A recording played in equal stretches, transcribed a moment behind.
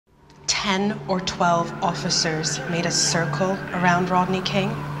10 or 12 officers made a circle around Rodney King,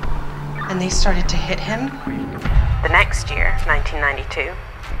 and they started to hit him. The next year, 1992,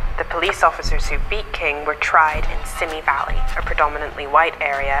 the police officers who beat King were tried in Simi Valley, a predominantly white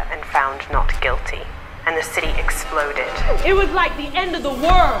area, and found not guilty. And the city exploded. It was like the end of the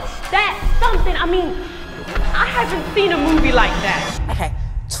world. That's something, I mean, I haven't seen a movie like that. Okay,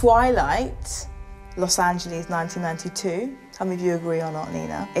 Twilight, Los Angeles, 1992. Tell me if you agree or not,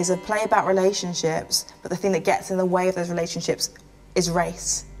 Nina. Is a play about relationships, but the thing that gets in the way of those relationships is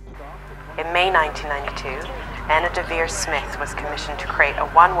race. In May 1992, Anna Deavere Smith was commissioned to create a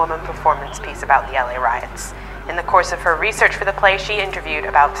one-woman performance piece about the LA riots. In the course of her research for the play, she interviewed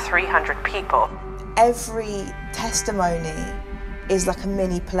about 300 people. Every testimony is like a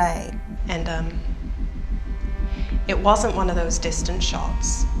mini play. And it wasn't one of those distant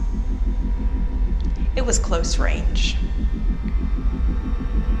shots. It was close range.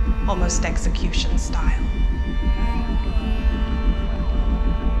 Almost execution style.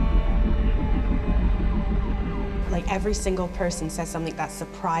 Like every single person says something that's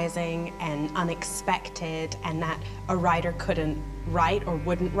surprising and unexpected and that a writer couldn't write or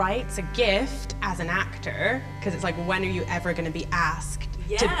wouldn't write. It's a gift as an actor, because it's like, when are you ever going to be asked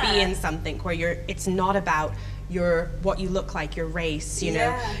to be in something where it's not about what you look like, your race, you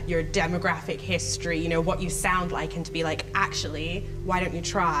know, your demographic history, you know, what you sound like, and to be like, actually, why don't you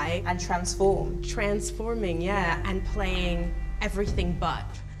try? And transform. Transforming, and playing everything but.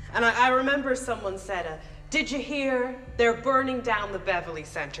 And I remember someone said, did you hear? They're burning down the Beverly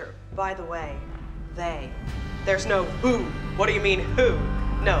Center. By the way, they. There's no who. What do you mean who?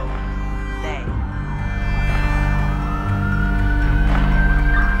 No, they.